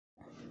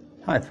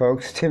Hi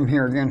folks, Tim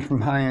here again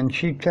from High End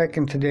Cheap Tech,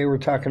 and today we're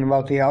talking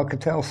about the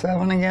Alcatel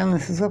 7 again.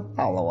 This is a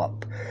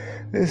follow-up.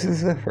 This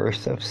is the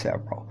first of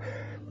several.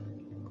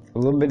 A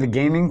little bit of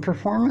gaming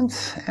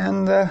performance,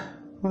 and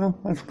well,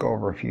 let's go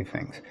over a few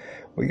things.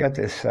 We got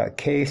this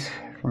case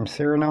from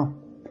Cyrano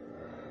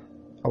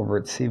over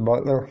at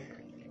Butler.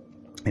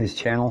 His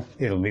channel,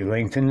 it'll be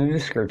linked in the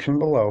description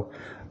below.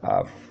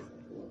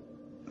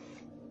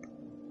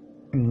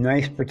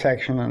 Nice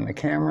protection on the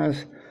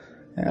cameras,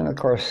 and of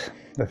course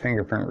the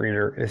fingerprint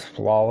reader is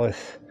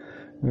flawless,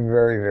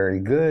 very, very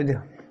good.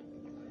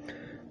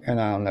 And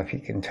I don't know if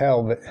you can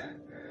tell, but,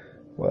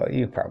 well,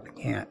 you probably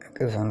can't,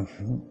 because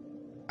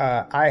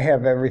I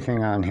have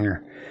everything on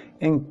here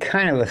in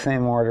kind of the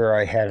same order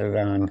I had it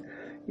on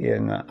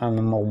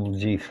the mobile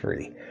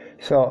G3.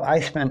 So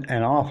I spent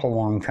an awful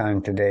long time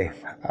today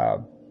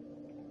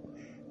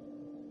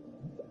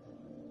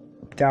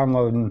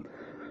downloading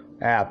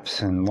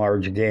apps and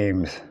large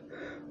games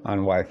on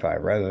Wi-Fi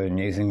rather than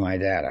using my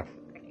data.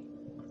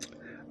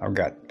 I've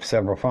got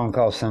several phone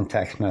calls, some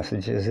text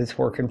messages. It's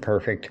working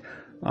perfect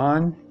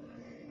on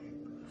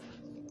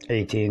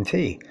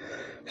AT&T.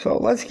 So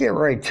let's get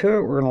right to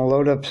it. We're going to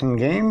load up some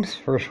games.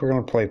 First, we're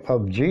going to play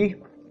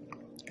PUBG.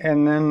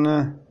 And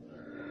then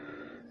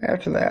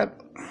after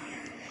that,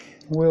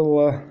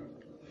 we'll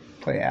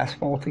play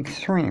Asphalt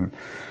Extreme.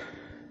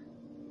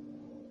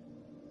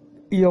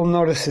 You'll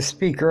notice the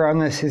speaker on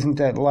this isn't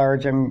that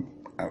large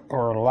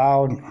or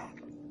loud.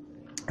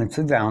 It's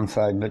a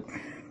downside, but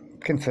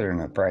considering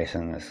the price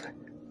on this,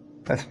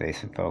 let's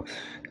face it, folks,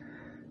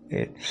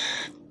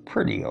 it's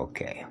pretty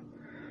okay.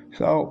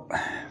 So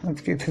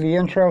let's get to the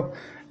intro,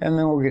 and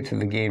then we'll get to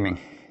the gaming.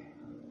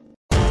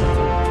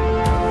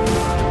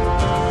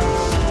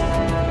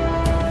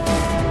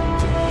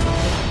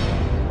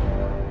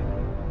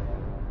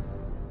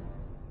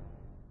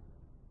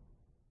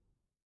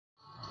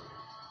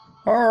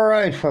 All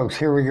right, folks,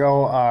 here we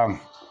go.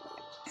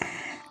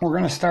 We're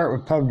going to start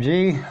with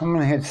PUBG. I'm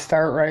going to hit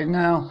start right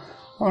now.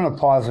 I'm going to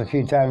pause a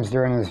few times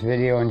during this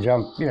video and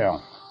jump,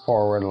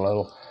 forward a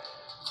little.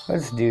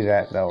 Let's do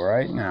that, though,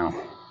 right now.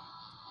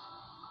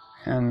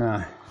 And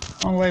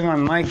I'll lay my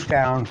mic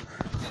down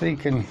so you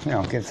can,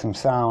 get some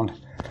sound.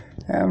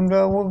 And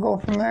we'll go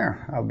from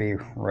there. I'll be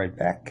right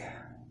back.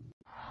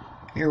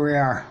 Here we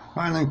are,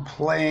 finally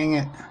playing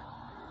it.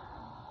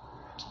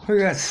 We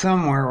got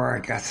somewhere where I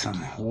got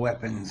some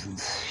weapons and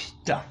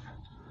stuff.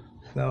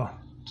 So,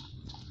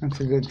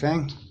 that's a good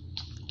thing.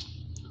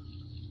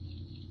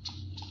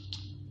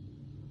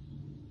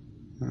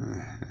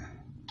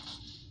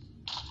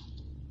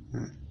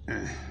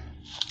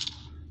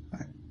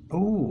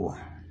 Oh,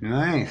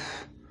 nice.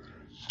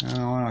 I don't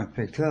know what I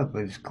picked up,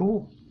 but it's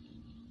cool.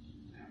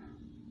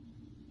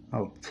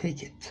 I'll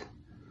take it.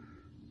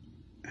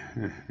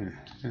 I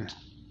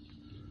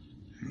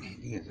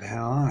need to get the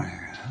hell out of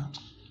here, huh?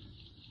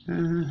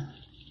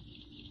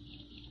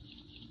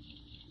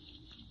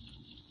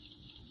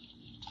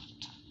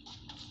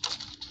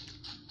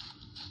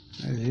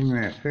 As you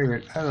may have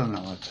figured, I don't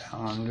know what the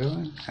hell I'm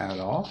doing at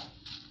all.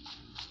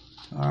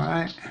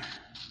 Alright.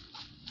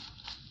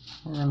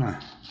 We're gonna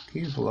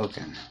keep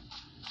looking.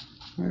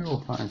 Maybe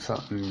we'll find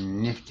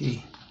something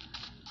nifty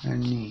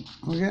and neat.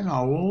 We're getting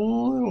a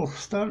little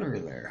stutter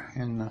there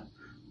in the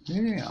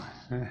video.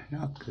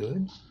 Not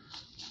good.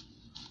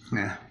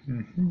 Yeah.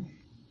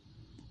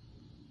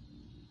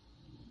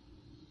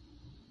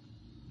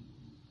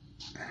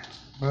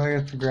 Well, I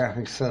got the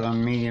graphics set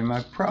on medium.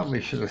 I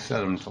probably should have set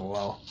them to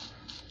low.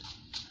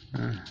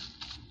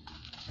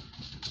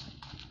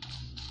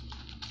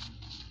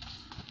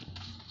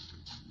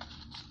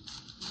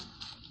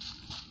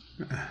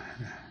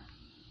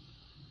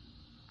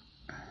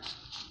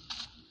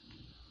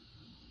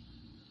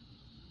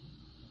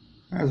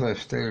 As I've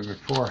stated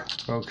before,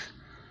 folks,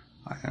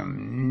 I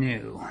am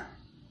new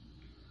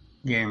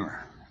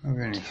gamer of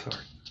any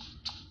sort.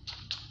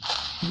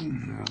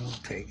 We'll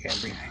take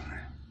everything.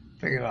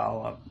 Pick it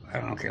all up. I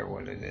don't care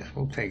what it is.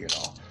 We'll take it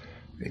all.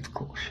 It's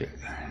cool shit.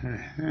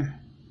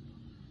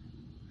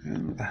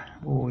 And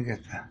we got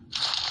the.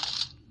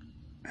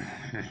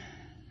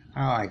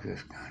 I like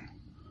this gun.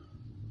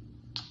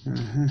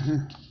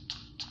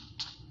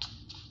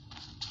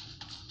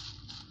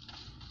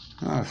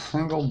 Not a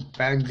single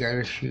bad guy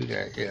to shoot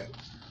at yet.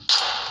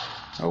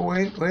 Oh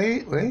wait.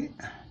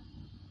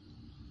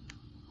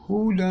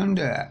 Who done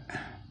that?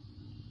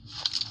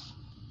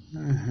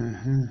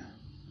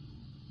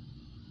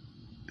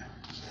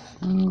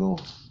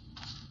 Single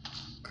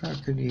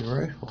cockadee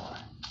rifle.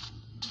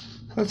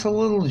 So it's a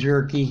little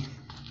jerky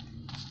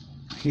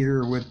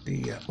here with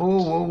the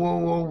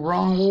whoa,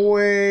 wrong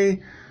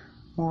way.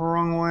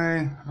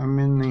 I'm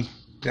in the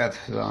death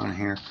zone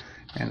here,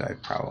 and I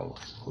probably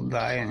will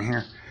die in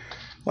here.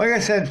 Like I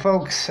said,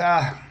 folks,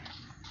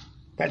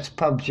 that's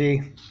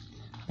PUBG.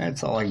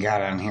 That's all I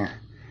got on here.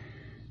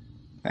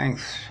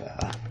 Thanks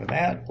for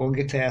that. We'll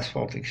get to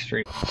Asphalt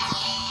Extreme.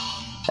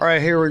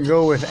 Alright, here we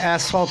go with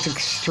Asphalt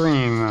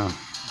Extreme.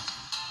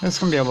 There's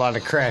going to be a lot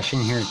of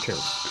crashing here too.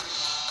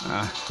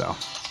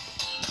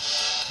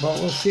 But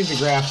we'll see the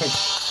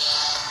graphics.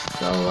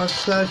 So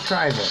let's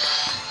try this.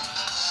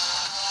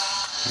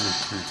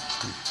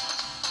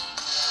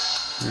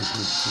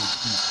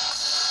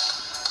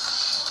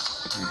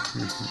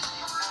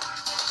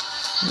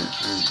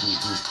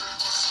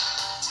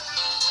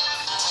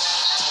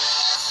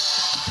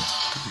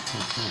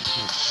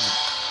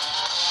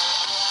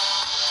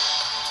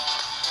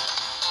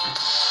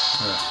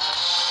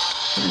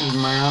 This is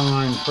my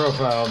online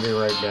profile. I'll be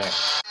right back.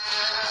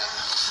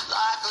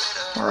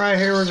 Alright,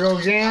 here we go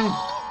again.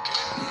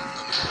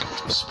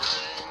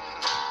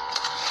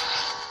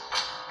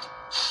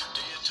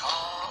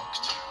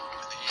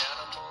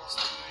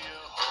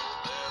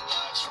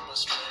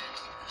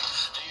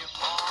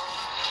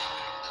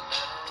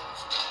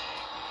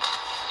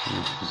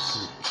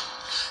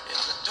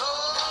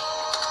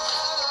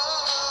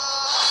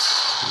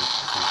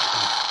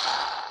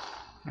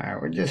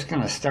 Alright, we're just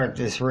going to start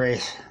this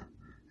race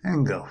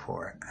and go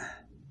for it.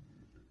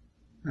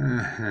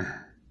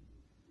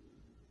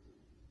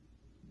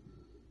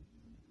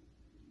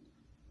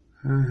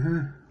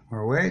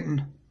 We're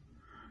waiting.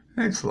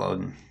 It's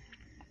loading.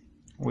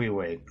 We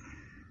wait.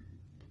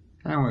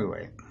 And we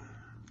wait.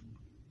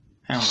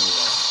 And we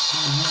wait.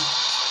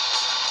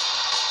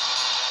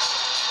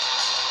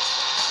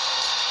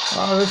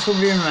 Oh, this will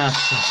be a mess.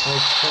 So we'll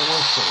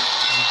see.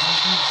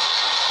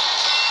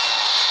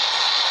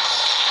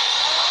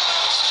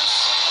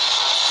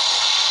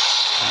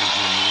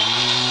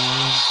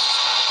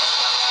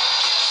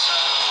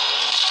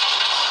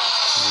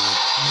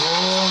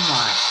 Oh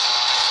my.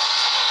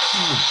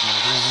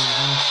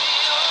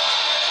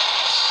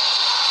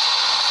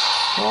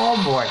 Oh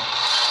boy.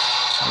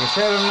 Like I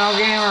said, I'm no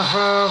gamer,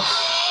 folks.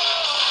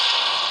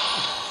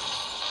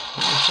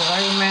 If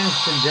I can manage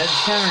to dead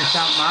center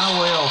something, I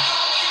will.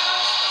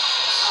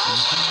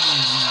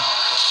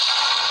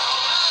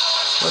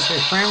 But the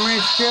frame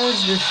rate's good.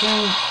 This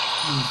thing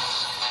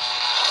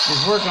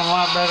is working a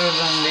lot better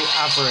than the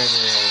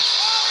operator is.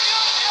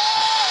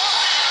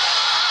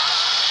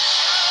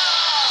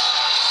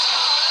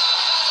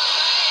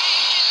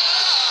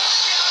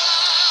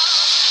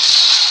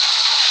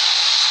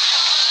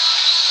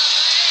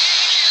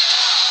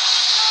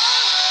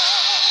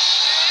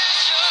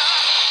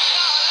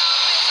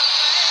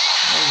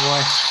 Oh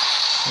boy.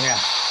 Yeah.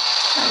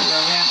 There we go,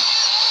 man.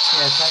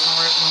 Yes, I can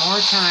rip more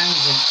times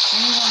than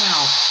anyone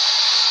else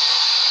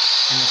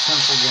in a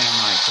simple game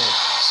like this.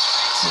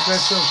 But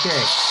that's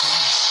okay.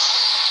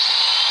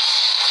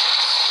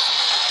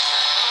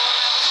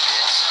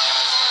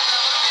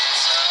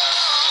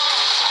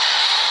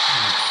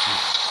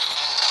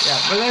 Yeah,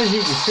 but as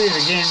you can see,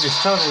 the game is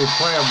totally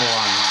playable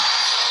on here.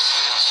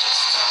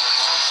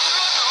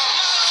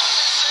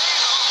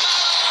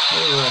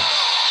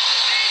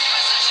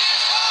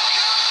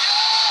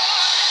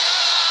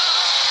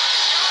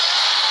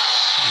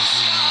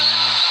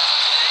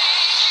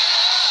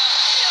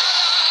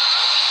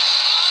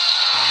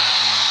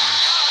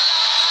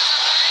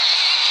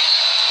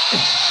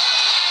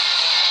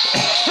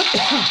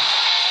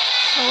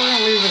 So we're going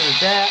to leave it at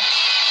that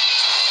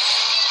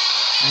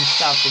and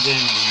stop the game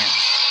in here.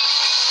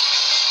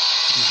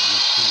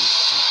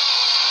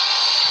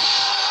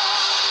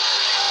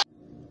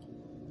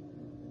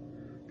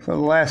 So the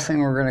last thing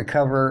we're going to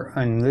cover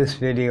in this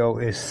video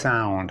is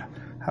sound.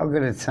 How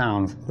good it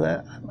sounds.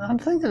 I'm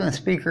thinking the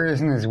speaker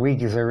isn't as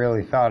weak as I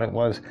really thought it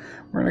was.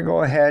 We're going to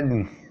go ahead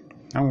and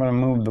I'm going to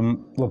move the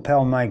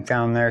lapel mic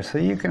down there so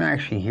you can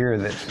actually hear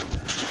this.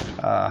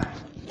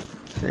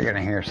 So you're going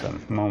to hear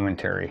some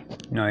momentary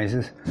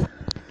noises.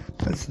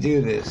 Let's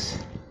do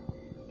this.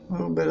 A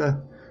little bit of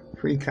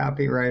free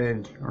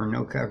copyrighted or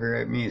no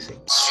copyright music.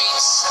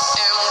 Streets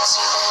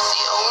empty.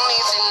 The only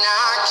thing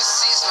I can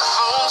see is my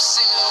own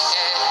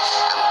silhouette.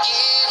 I'm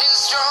getting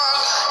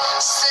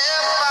stronger,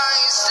 step by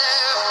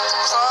step. The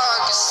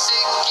clock is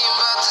ticking,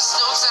 but there's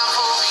no time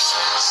for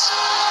regrets.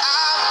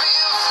 I've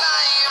been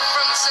flying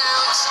from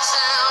town to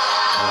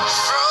town,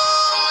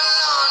 from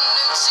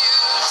London to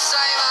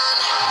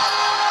Taiwan.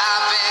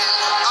 I've been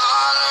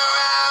all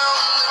around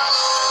the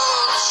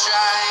globe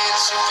trying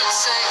to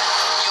protect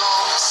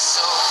your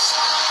soul.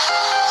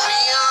 We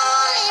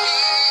are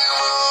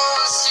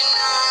heroes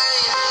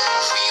tonight.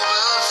 We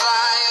will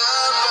fly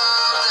above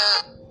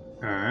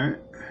the... Alright.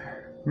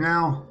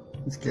 Now,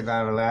 let's get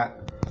out of that.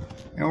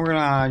 And we're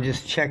going to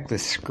just check the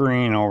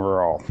screen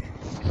overall.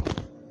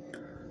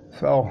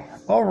 So,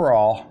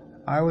 overall,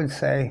 I would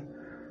say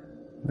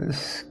this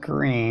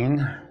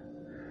screen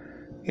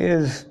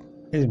is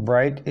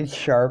bright, it's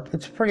sharp,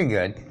 it's pretty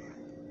good.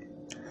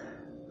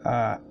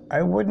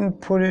 I wouldn't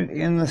put it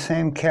in the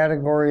same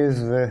category as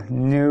the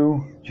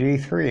new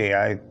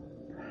G3.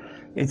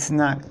 It's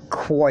not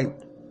quite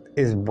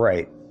as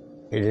bright.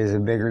 It is a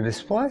bigger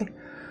display.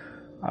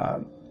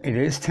 It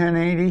is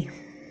 1080.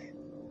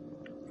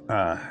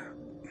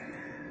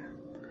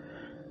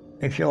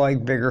 If you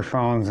like bigger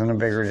phones and a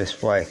bigger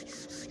display,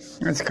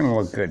 it's going to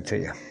look good to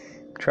you.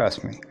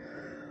 Trust me.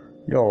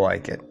 You'll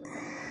like it.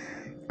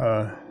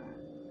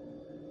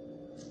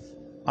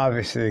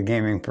 Obviously, the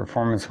gaming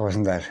performance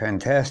wasn't that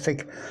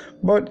fantastic,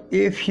 but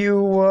if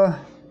you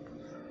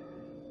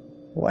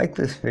like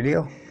this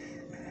video,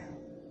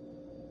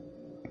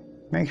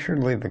 make sure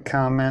to leave a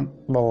comment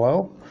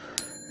below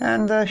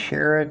and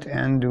share it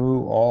and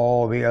do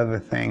all the other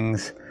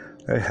things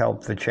that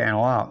help the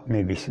channel out.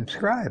 Maybe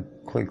subscribe,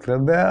 click the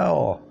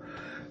bell.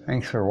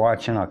 Thanks for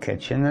watching. I'll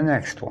catch you in the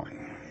next one.